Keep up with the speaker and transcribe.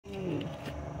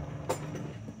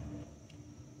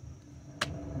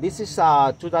This is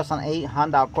a 2008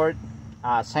 Honda Accord,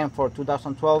 same for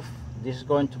 2012. This is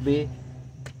going to be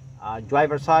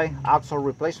driver side axle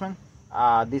replacement.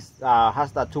 This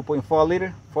has the 2.4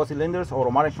 liter 4 cylinders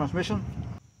automatic transmission,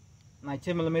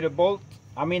 19mm bolt,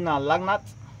 lug nut,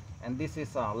 and this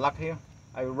is a lock here.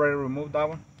 I already removed that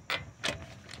one.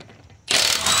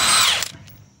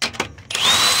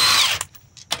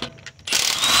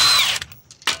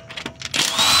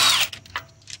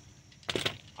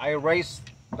 I raised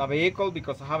the vehicle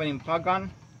because I have an impact gun.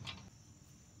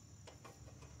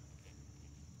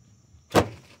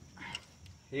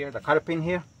 Here, the cotter pin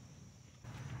here.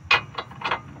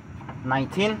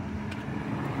 19.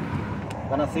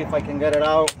 Gonna see if I can get it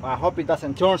out. I hope it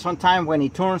doesn't turn. Sometime when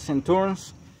it turns and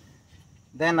turns,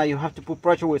 then you have to put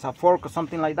pressure with a fork or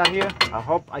something like that here. I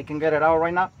hope I can get it out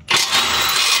right now.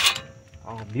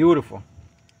 Oh, beautiful.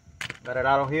 Got it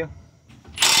out of here.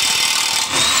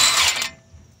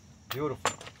 Beautiful.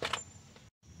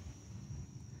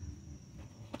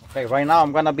 Okay, right now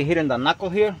I'm gonna be hitting the knuckle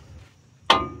here.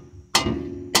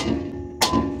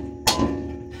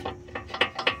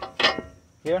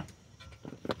 Here.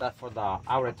 That's for the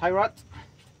outer tie rod.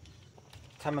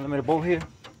 10mm bolt here.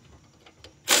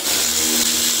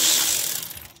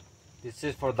 This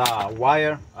is for the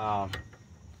wire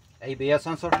ABS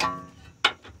sensor.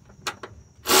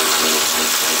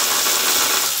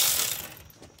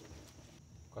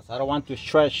 Because I don't want to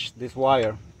stretch this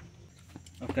wire.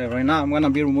 Okay, right now I'm gonna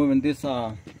be removing this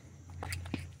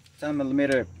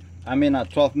 12mm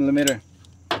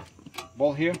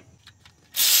bolt here.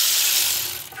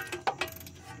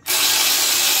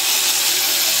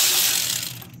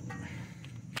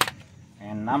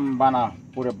 And I'm gonna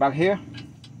put it back here.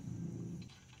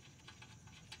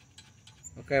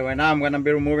 Okay, right now I'm gonna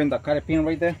be removing the cotter pin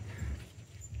right there.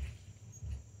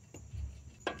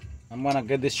 I'm gonna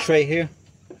get this straight here.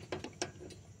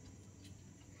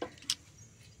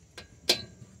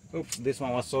 Oops, this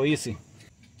one was so easy.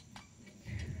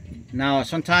 Now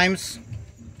sometimes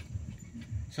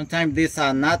these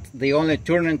are not the only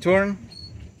turn and turn.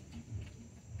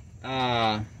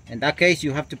 In that case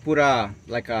you have to put a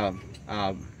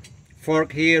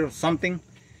fork here or something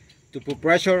to put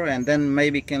pressure, and then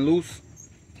maybe it can loose,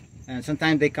 and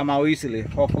sometimes they come out easily,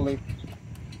 hopefully.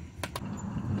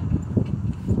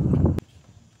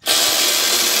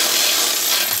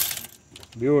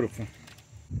 Beautiful.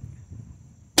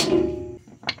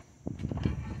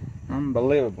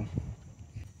 Unbelievable.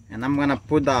 And I'm gonna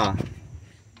put the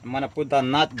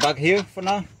nut back here for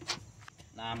now.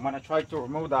 Now I'm gonna try to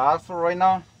remove the axle right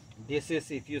now. This is,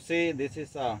 if you see, this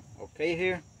is okay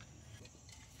here.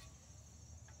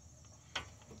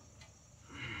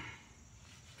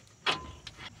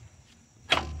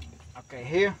 Okay,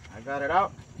 here I got it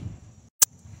out.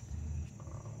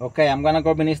 Okay, I'm gonna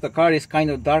go beneath the car. It's kind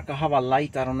of dark. I have a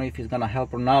light. I don't know if it's gonna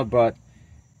help or not, but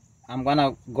I'm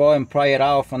gonna go and pry it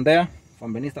out from there,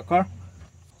 from beneath the car.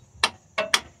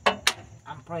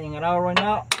 I'm prying it out right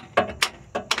now.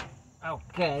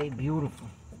 Okay, beautiful.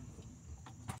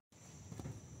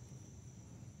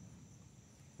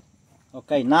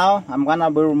 Okay, now I'm gonna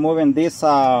be removing this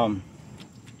okay,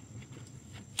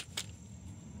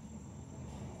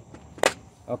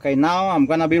 now I'm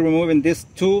gonna be removing this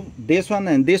one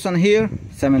and this one here,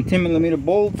 17mm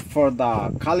bolt for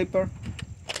the caliper.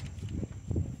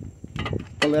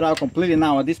 Pull it out completely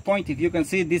now. At this point, if you can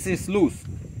see, this is loose.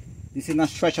 This is not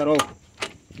stretched at all.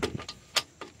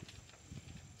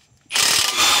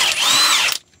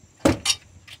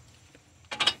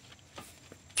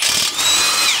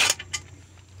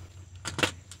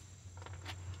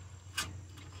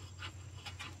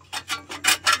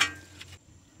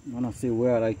 I'm gonna see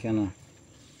where I can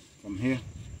from here.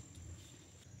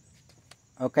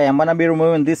 Okay, I'm gonna be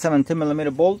removing this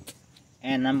 17mm bolt,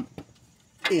 and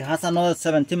it has another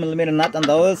 17mm nut on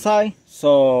the other side,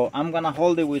 so I'm gonna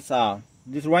hold it with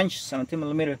this wrench,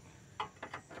 17mm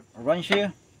wrench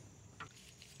here.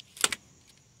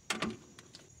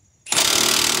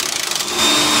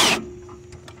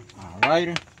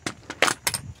 Alright,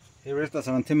 here is the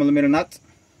 17mm nut.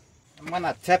 I'm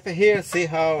gonna tap it here, see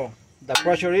how the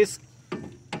pressure is.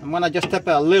 I'm gonna just tap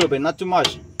it a little bit, not too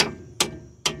much.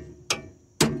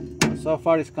 So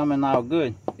far it's coming out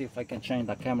good. See if I can change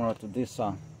the camera to this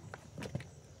Okay,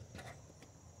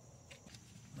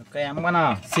 I'm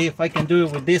gonna see if I can do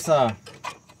it with this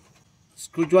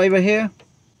screwdriver here,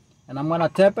 and I'm gonna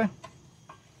tap it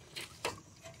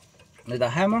with a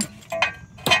hammer.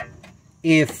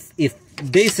 If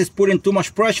this is putting too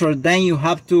much pressure, then you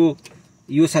have to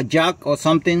use a jack or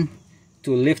something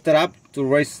to lift it up to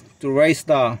raise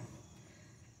the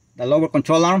lower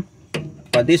control arm.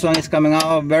 But but this one is coming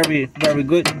out very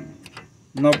good.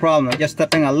 No problem. Just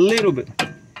tapping a little bit.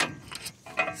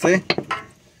 See?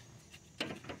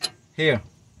 Here.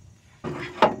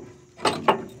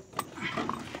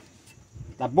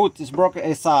 The boot is broken.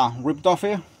 It's ripped off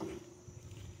here.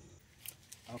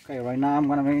 Okay, right now I'm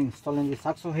gonna be installing this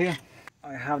axle here.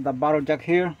 I have the bottle jack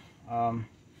here. I'm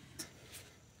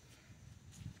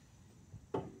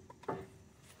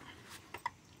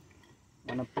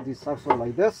gonna put this axle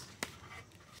like this.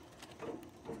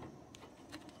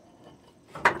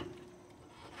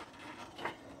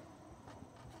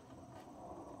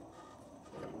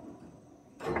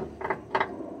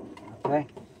 Okay.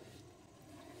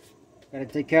 Gotta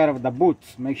take care of the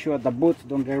boots. Make sure the boots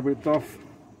don't get ripped off.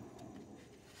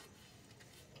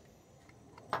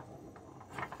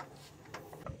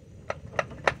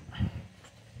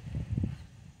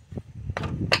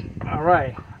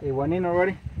 Alright, it went in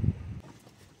already.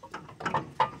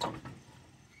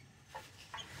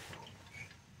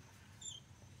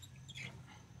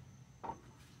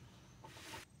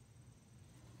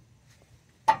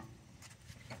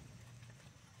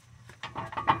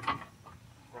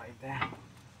 Right there.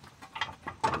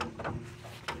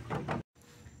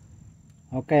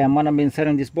 Okay, I'm gonna be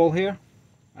inserting this bolt here.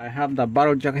 I have the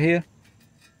bottle jack here.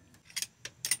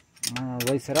 I'm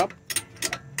gonna raise it up.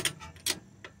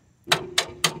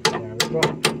 There we go.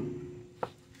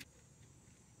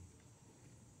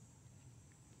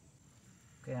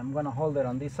 Okay, I'm gonna hold it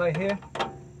on this side here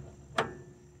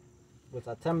with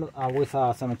a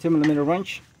 17mm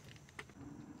wrench.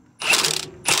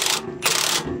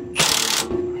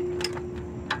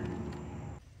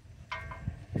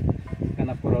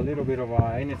 Gonna put a little bit of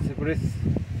NS grease.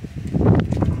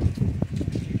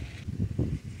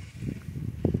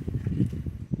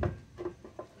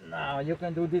 Now you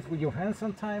can do this with your hands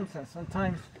sometimes, and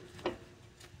sometimes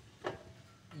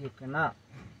you cannot.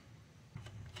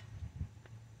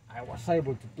 I was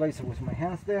able to place it with my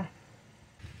hands there.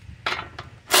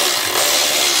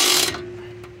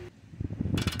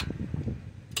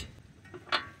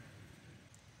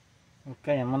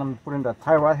 Okay, I'm gonna put in the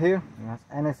tie right here. It has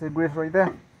NS grease right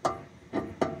there.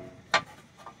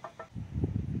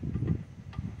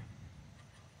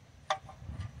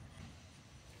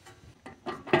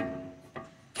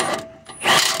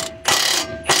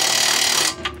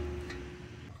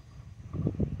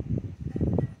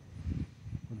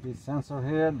 This sensor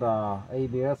here, the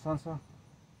ABS sensor,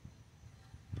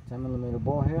 10mm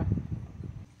ball here.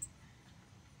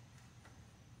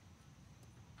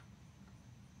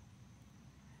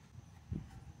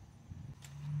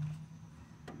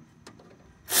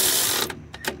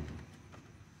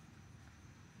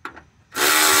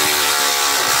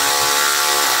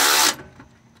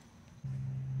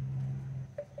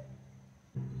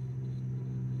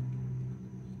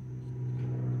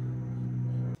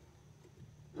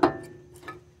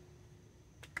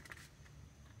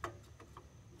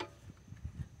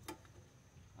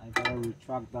 I gotta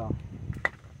retract the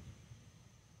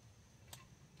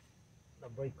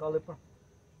brake caliper.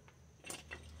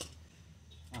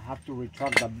 I have to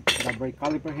retract the brake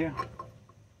caliper here.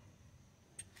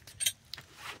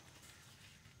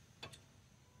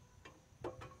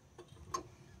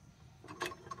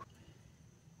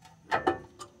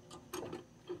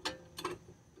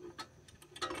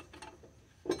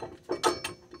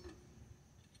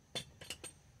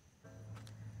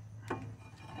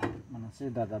 See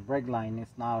that the brake line is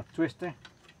now twisted.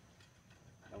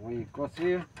 The way it goes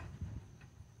here,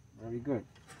 very good.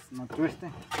 It's not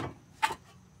twisting.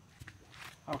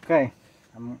 Okay,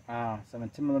 I'm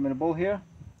 17mm bolt here.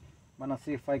 I'm gonna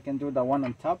see if I can do the one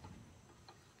on top.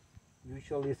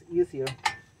 Usually it's easier.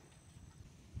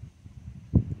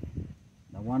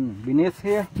 The one beneath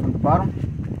here on the bottom.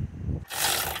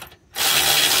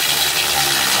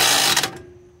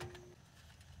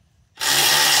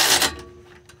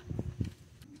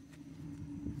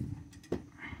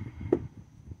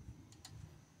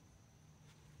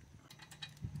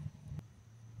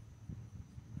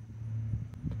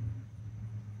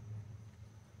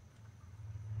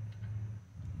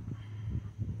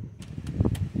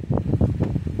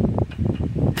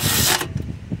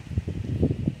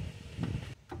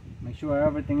 Sure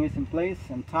everything is in place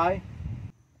and tied.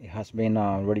 It has been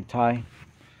already tied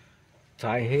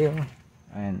here,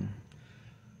 and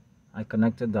I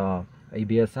connected the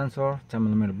ABS sensor,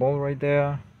 10mm bolt right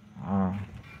there,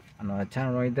 another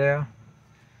 10 right there.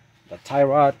 The tie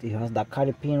rod, it has the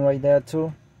carry pin right there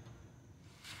too,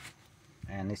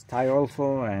 and it's tied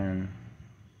also, and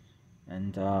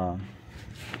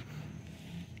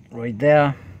right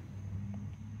there,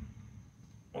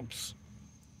 oops,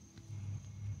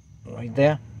 right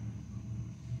there,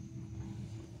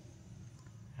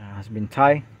 has been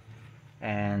tied,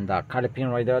 and the carry pin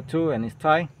right there too, and it's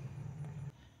tied.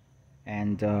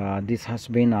 And this has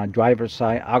been a driver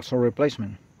side axle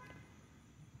replacement.